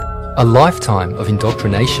A lifetime of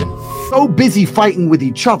indoctrination. So busy fighting with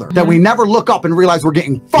each other that we never look up and realize we're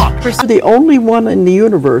getting fucked. We're the only one in the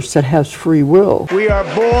universe that has free will. We are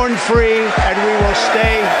born free and we will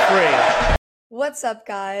stay free. What's up,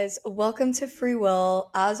 guys? Welcome to Free Will.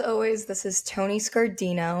 As always, this is Tony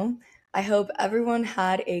Scardino. I hope everyone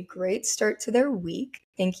had a great start to their week.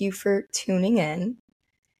 Thank you for tuning in.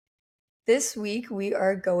 This week, we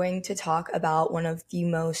are going to talk about one of the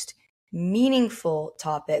most meaningful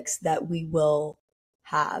topics that we will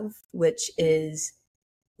have, which is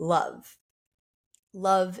love.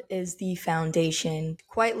 Love is the foundation,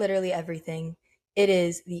 quite literally everything. It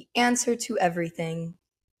is the answer to everything.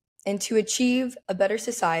 And to achieve a better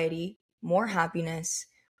society, more happiness,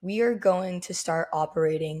 we are going to start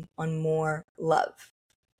operating on more love.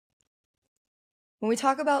 When we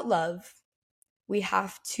talk about love, we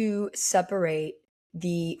have to separate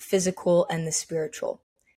the physical and the spiritual.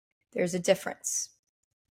 There's a difference.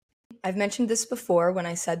 I've mentioned this before when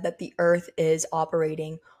I said that the earth is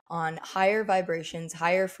operating on higher vibrations,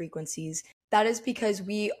 higher frequencies. That is because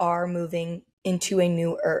we are moving into a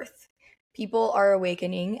new earth. People are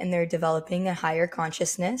awakening and they're developing a higher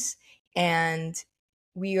consciousness, and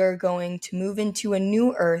we are going to move into a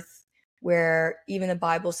new earth where even the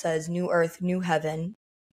Bible says new earth, new heaven,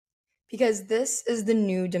 because this is the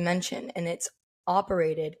new dimension and it's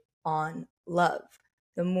operated on love.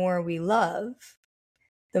 The more we love,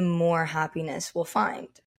 the more happiness we'll find.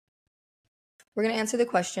 We're going to answer the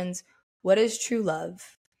questions: what is true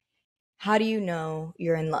love? How do you know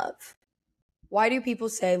you're in love? Why do people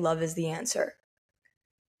say love is the answer?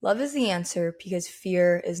 Love is the answer because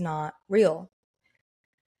fear is not real.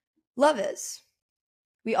 Love is.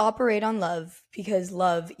 We operate on love because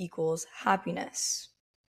love equals happiness.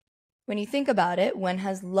 When you think about it, when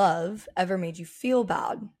has love ever made you feel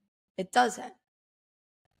bad? It doesn't.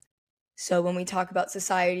 So when we talk about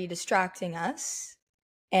society distracting us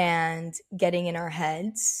and getting in our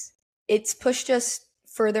heads, it's pushed us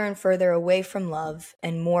further and further away from love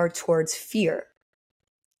and more towards fear.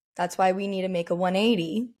 That's why we need to make a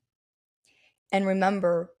 180 and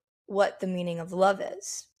remember what the meaning of love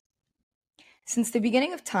is. Since the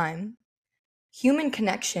beginning of time, human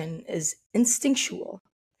connection is instinctual.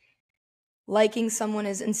 Liking someone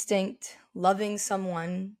is instinct, loving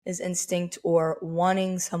someone is instinct, or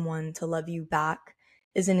wanting someone to love you back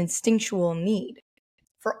is an instinctual need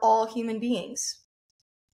for all human beings.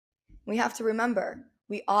 We have to remember,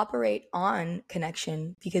 we operate on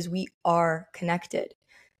connection because we are connected.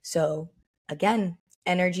 So again,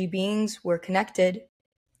 energy beings, we're connected.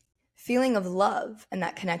 Feeling of love and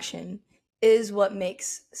that connection is what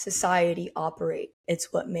makes society operate.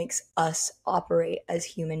 It's what makes us operate as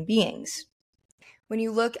human beings. When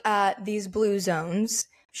you look at these blue zones,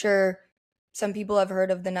 sure, some people have heard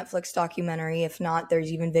of the Netflix documentary. If not,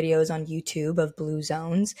 there's even videos on YouTube of blue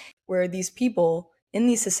zones where these people in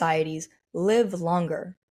these societies live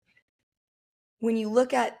longer. When you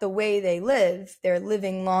look at the way they live, they're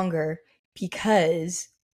living longer because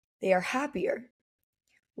they are happier.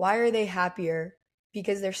 Why are they happier?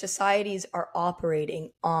 Because their societies are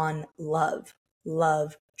operating on love,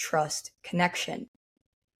 trust, connection.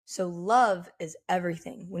 So love is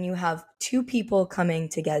everything. When you have two people coming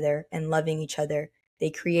together and loving each other, they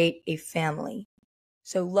create a family.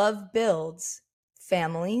 So love builds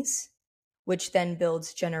families, which then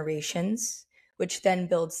builds generations, which then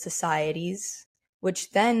builds societies,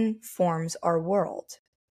 which then forms our world.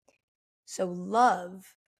 So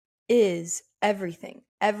love is everything.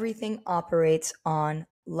 Everything operates on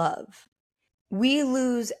love. We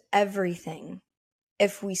lose everything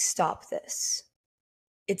if we stop this.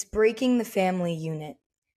 It's breaking the family unit.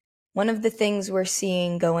 One of the things we're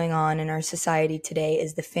seeing going on in our society today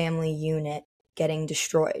is the family unit getting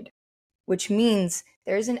destroyed, which means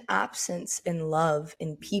there's an absence in love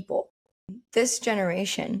in people. This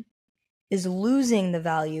generation is losing the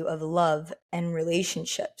value of love and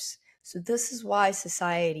relationships. So this is why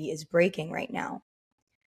society is breaking right now.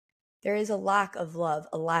 There is a lack of love,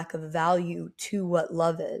 a lack of value to what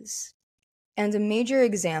love is. And a major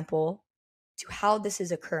example to how this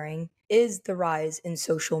is occurring is the rise in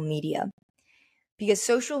social media. Because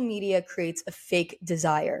social media creates a fake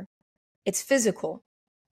desire. It's physical.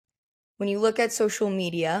 When you look at social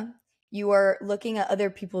media, you are looking at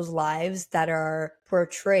other people's lives that are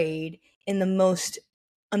portrayed in the most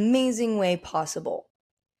amazing way possible.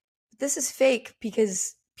 This is fake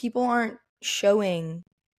because people aren't showing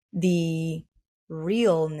the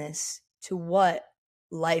realness to what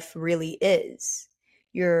life really is.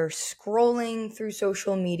 You're scrolling through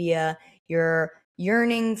social media, you're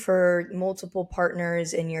yearning for multiple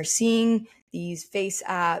partners, and you're seeing these face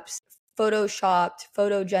apps, photoshopped,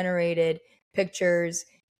 photo generated pictures,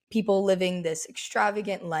 people living this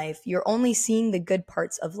extravagant life. You're only seeing the good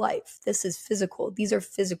parts of life. This is physical. These are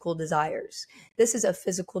physical desires. This is a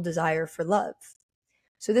physical desire for love.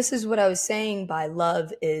 So this is what I was saying by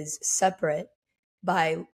love is separate.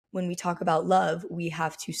 By when we talk about love, we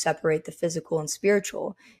have to separate the physical and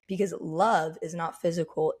spiritual, because love is not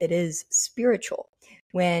physical, it is spiritual.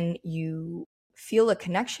 When you feel a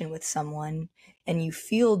connection with someone and you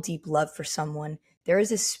feel deep love for someone, there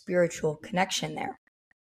is a spiritual connection there.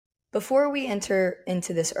 Before we enter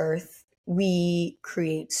into this earth, we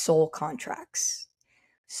create soul contracts.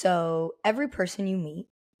 So every person you meet,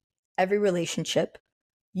 every relationship,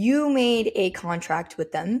 you made a contract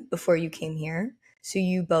with them before you came here, so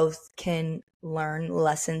you both can learn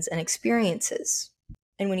lessons and experiences.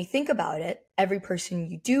 And when you think about it, every person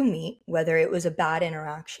you do meet, whether it was a bad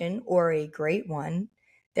interaction or a great one,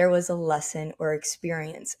 there was a lesson or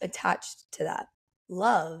experience attached to that.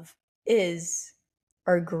 Love is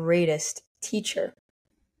our greatest teacher.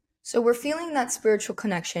 So we're feeling that spiritual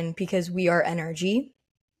connection because we are energy,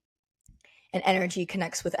 and energy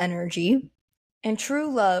connects with energy. And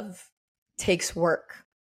true love takes work,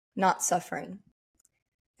 not suffering.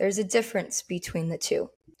 There's a difference between the two,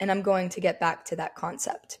 and I'm going to get back to that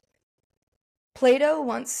concept. Plato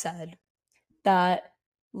once said that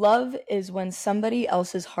love is when somebody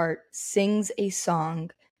else's heart sings a song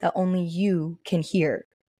that only you can hear.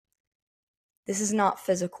 This is not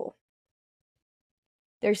physical.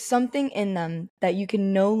 There's something in them that you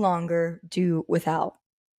can no longer do without.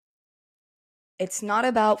 It's not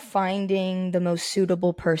about finding the most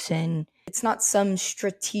suitable person. It's not some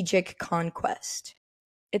strategic conquest.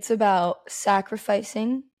 It's about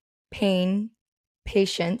sacrificing, pain,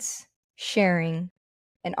 patience, sharing,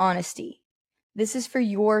 and honesty. This is for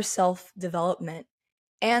your self-development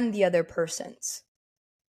and the other person's.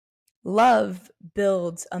 Love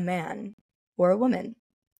builds a man or a woman.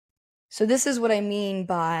 So this is what I mean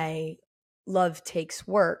by love takes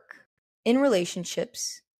work. In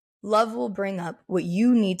relationships, love will bring up what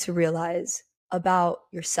you need to realize about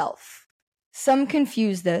yourself. Some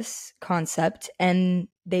confuse this concept and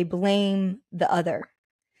they blame the other.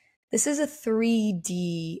 This is a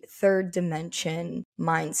 3D, third dimension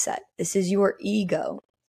mindset. This is your ego.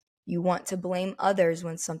 You want to blame others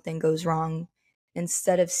when something goes wrong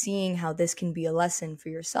instead of seeing how this can be a lesson for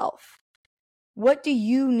yourself. What do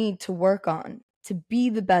you need to work on to be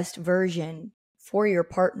the best version for your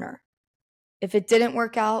partner? If it didn't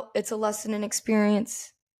work out, it's a lesson and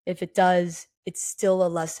experience. If it does, it's still a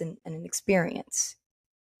lesson and an experience.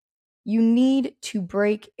 You need to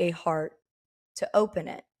break a heart to open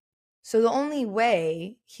it. So the only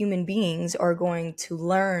way human beings are going to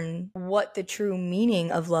learn what the true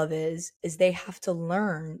meaning of love is they have to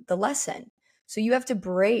learn the lesson. So you have to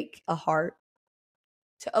break a heart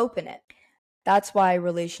to open it. That's why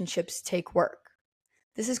relationships take work.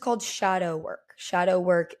 This is called shadow work. Shadow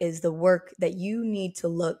work is the work that you need to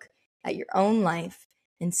look at your own life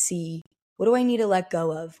and see, what do I need to let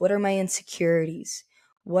go of? What are my insecurities?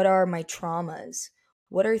 What are my traumas?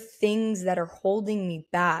 What are things that are holding me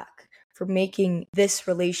back from making this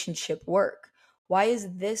relationship work? Why is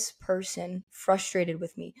this person frustrated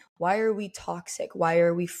with me? Why are we toxic? Why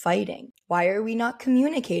are we fighting? Why are we not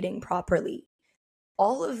communicating properly?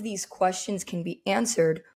 All of these questions can be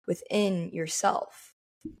answered within yourself.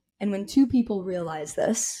 And when two people realize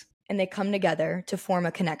this and they come together to form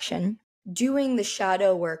a connection, doing the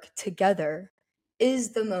shadow work together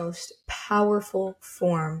is the most powerful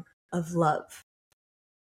form of love.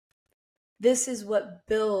 This is what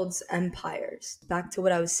builds empires. Back to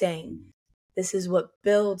what I was saying. This is what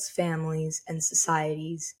builds families and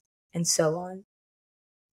societies and so on.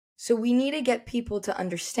 So we need to get people to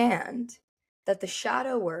understand that the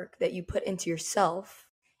shadow work that you put into yourself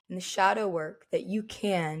and the shadow work that you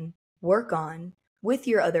can work on with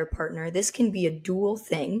your other partner, this can be a dual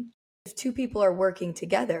thing. If two people are working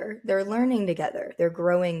together, they're learning together, they're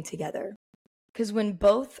growing together. Because when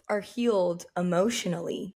both are healed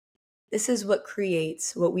emotionally, this is what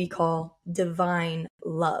creates what we call divine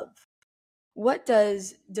love. What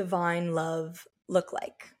does divine love look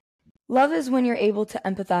like? Love is when you're able to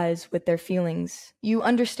empathize with their feelings. You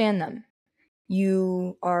understand them.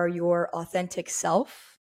 You are your authentic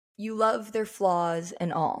self. You love their flaws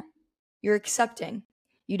and all. You're accepting.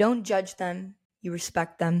 You don't judge them. You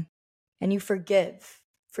respect them. And you forgive.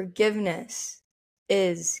 Forgiveness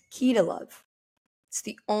is key to love. It's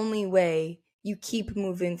the only way you keep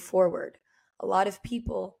moving forward. A lot of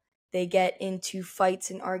people, they get into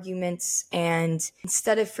fights and arguments, and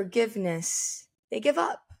instead of forgiveness, they give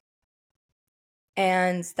up.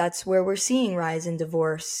 And that's where we're seeing rise in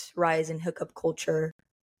divorce, rise in hookup culture.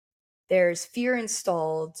 There's fear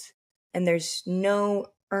installed, and there's no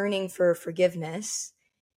earning for forgiveness.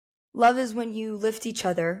 Love is when you lift each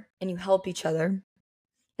other and you help each other.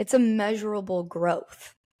 It's a measurable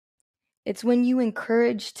growth. It's when you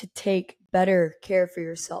encourage to take better care for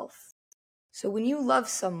yourself. So when you love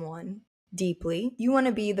someone deeply, you want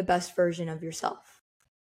to be the best version of yourself.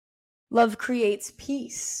 Love creates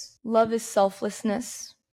peace. Love is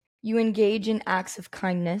selflessness. You engage in acts of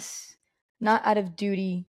kindness, not out of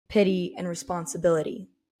duty, pity, and responsibility.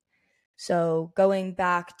 So going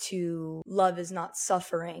back to love is not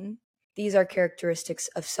suffering, these are characteristics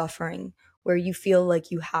of suffering where you feel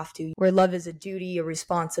like you have to, where love is a duty, a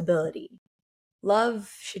responsibility.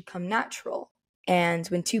 Love should come natural. And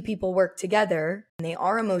when two people work together and they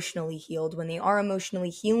are emotionally healed, when they are emotionally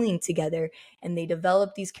healing together and they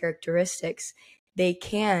develop these characteristics, they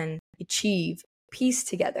can achieve peace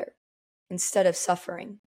together instead of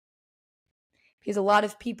suffering. Because a lot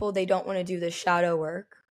of people, they don't want to do the shadow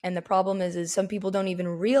work. And the problem is some people don't even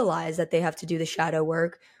realize that they have to do the shadow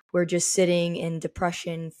work. We're just sitting in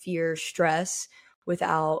depression, fear, stress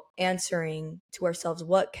without answering to ourselves,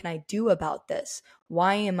 what can I do about this?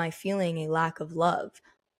 Why am I feeling a lack of love?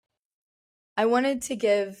 I wanted to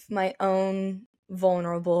give my own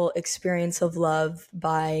vulnerable experience of love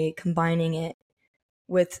by combining it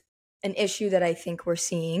with an issue that I think we're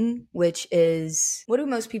seeing, which is, what do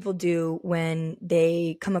most people do when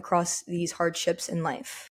they come across these hardships in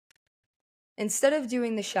life? Instead of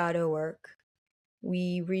doing the shadow work,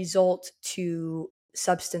 we resort to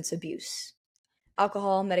substance abuse,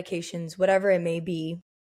 alcohol, medications, whatever it may be.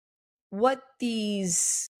 What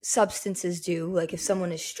these substances do, like if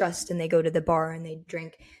someone is stressed and they go to the bar and they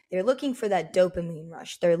drink, they're looking for that dopamine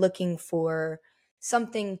rush. They're looking for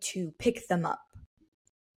something to pick them up.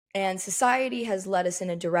 And society has led us in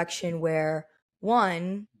a direction where,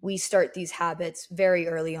 one, we start these habits very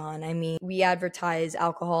early on. I mean, we advertise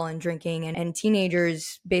alcohol and drinking, and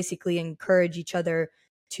teenagers basically encourage each other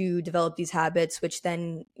to develop these habits, which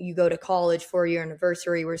then you go to college for your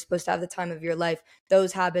anniversary. We're supposed to have the time of your life.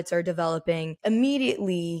 Those habits are developing.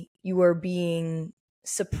 Immediately, you are being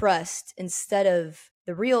suppressed instead of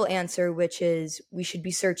the real answer, which is we should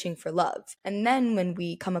be searching for love. And then when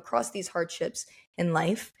we come across these hardships in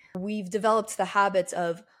life, we've developed the habits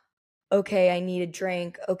of, okay, I need a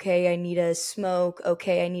drink. Okay, I need a smoke.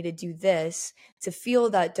 Okay, I need to do this to feel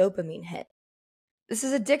that dopamine hit. This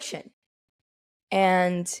is addiction.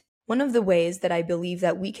 And one of the ways that I believe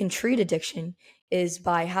that we can treat addiction is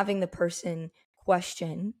by having the person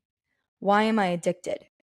question, why am I addicted?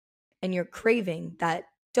 And you're craving that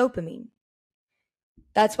dopamine.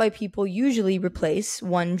 That's why people usually replace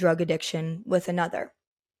one drug addiction with another.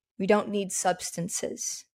 We don't need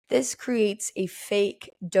substances. This creates a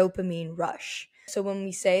fake dopamine rush. So when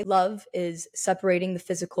we say love is separating the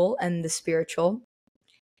physical and the spiritual,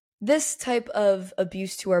 this type of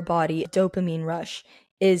abuse to our body, dopamine rush,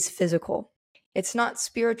 is physical. It's not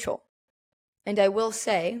spiritual. And I will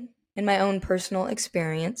say, in my own personal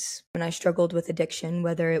experience, when I struggled with addiction,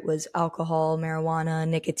 whether it was alcohol, marijuana,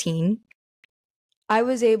 nicotine, I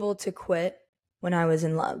was able to quit when I was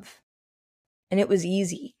in love. And it was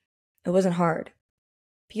easy. It wasn't hard.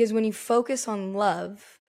 Because when you focus on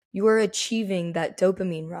love, you are achieving that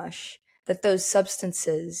dopamine rush that those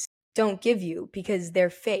substances don't give you because they're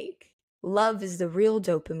fake. Love is the real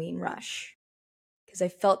dopamine rush. Because I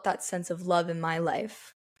felt that sense of love in my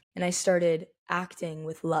life and I started acting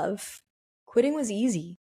with love. Quitting was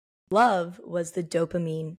easy. Love was the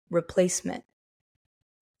dopamine replacement.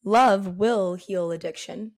 Love will heal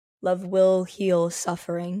addiction. Love will heal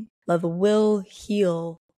suffering. Love will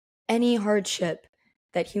heal any hardship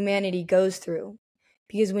that humanity goes through.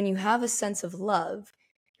 Because when you have a sense of love,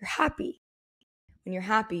 you're happy. When you're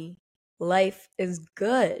happy, life is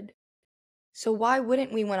good. So why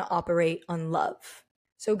wouldn't we want to operate on love?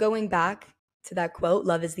 So going back to that quote,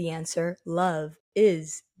 love is the answer. Love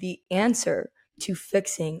is the answer to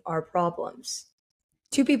fixing our problems.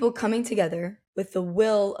 Two people coming together with the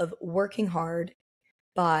will of working hard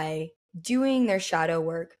by doing their shadow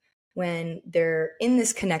work when they're in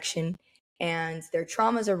this connection and their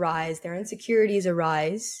traumas arise, their insecurities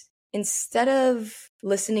arise. Instead of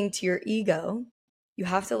listening to your ego, you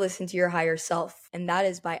have to listen to your higher self. And that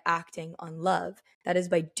is by acting on love. That is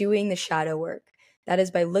by doing the shadow work. That is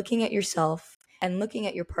by looking at yourself and looking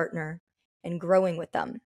at your partner and growing with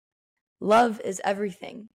them. Love is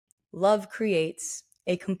everything. Love creates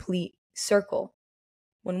a complete circle.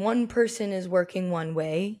 When one person is working one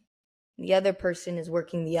way, the other person is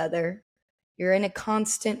working the other, you're in a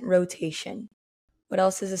constant rotation. What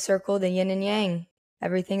else is a circle? The yin and yang.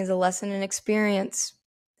 Everything is a lesson and experience.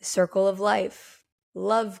 The circle of life.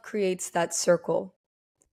 Love creates that circle.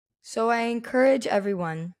 So I encourage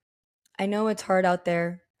everyone. I know it's hard out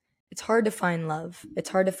there. It's hard to find love.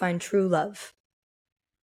 It's hard to find true love.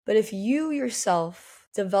 But if you yourself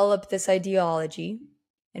develop this ideology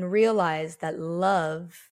and realize that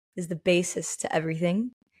love is the basis to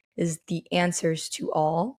everything, is the answers to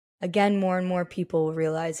all, again, more and more people will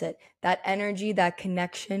realize it. That energy, that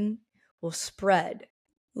connection will spread.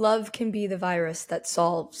 Love can be the virus that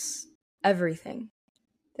solves everything.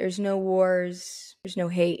 There's no wars, there's no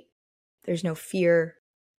hate, there's no fear.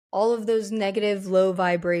 All of those negative low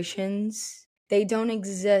vibrations, they don't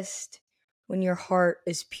exist when your heart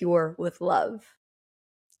is pure with love.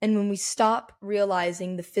 And when we stop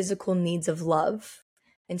realizing the physical needs of love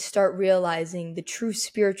and start realizing the true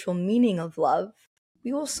spiritual meaning of love,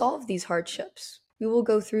 we will solve these hardships. We will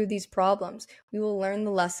go through these problems. We will learn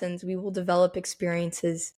the lessons. We will develop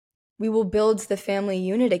experiences. We will build the family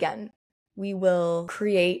unit again. We will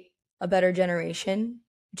create a better generation,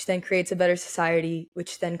 which then creates a better society,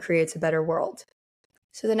 which then creates a better world.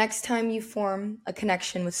 So the next time you form a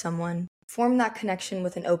connection with someone, form that connection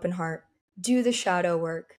with an open heart. Do the shadow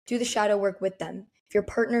work. Do the shadow work with them. If your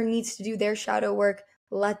partner needs to do their shadow work,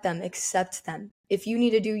 let them, accept them. If you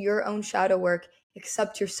need to do your own shadow work,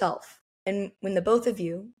 accept yourself. And when the both of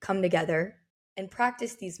you come together and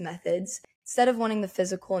practice these methods, instead of wanting the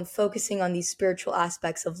physical and focusing on these spiritual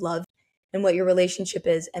aspects of love and what your relationship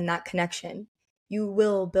is and that connection, you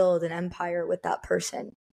will build an empire with that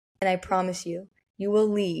person. And I promise you, you will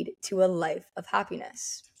lead to a life of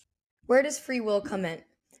happiness. Where does free will come in?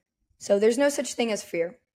 So there's no such thing as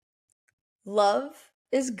fear. Love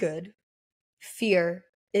is good. Fear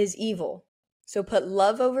is evil. So put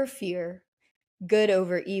love over fear, good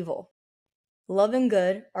over evil. Love and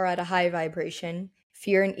good are at a high vibration.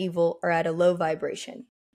 Fear and evil are at a low vibration.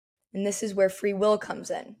 And this is where free will comes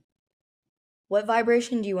in. What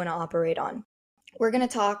vibration do you want to operate on? We're going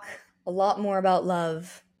to talk a lot more about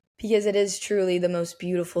love because it is truly the most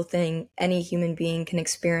beautiful thing any human being can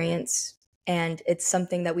experience. And it's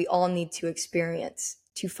something that we all need to experience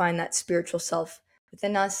to find that spiritual self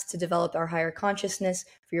within us, to develop our higher consciousness,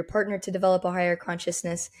 for your partner to develop a higher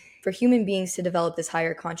consciousness, for human beings to develop this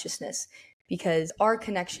higher consciousness, because our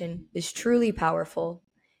connection is truly powerful.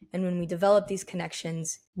 And when we develop these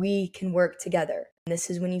connections, we can work together. And this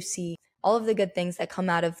is when you see all of the good things that come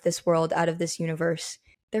out of this world, out of this universe.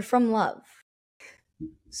 They're from love.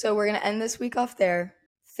 So we're going to end this week off there.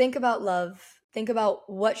 Think about love. Think about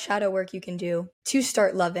what shadow work you can do to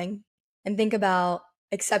start loving. And think about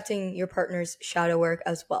accepting your partner's shadow work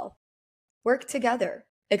as well. Work together.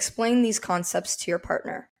 Explain these concepts to your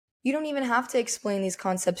partner. You don't even have to explain these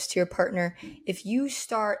concepts to your partner. If you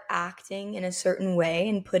start acting in a certain way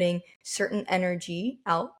and putting certain energy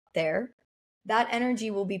out there, that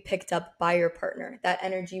energy will be picked up by your partner. That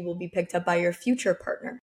energy will be picked up by your future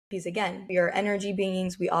partner. Because again, we are energy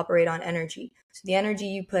beings. We operate on energy. So the energy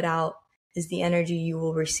you put out is the energy you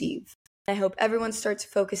will receive. I hope everyone starts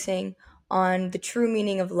focusing on the true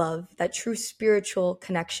meaning of love, that true spiritual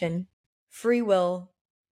connection. Free will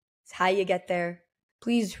is how you get there.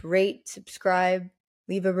 Please rate, subscribe,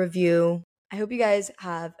 leave a review. I hope you guys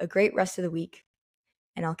have a great rest of the week,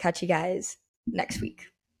 and I'll catch you guys next week.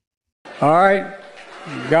 All right.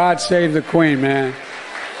 God save the Queen, man.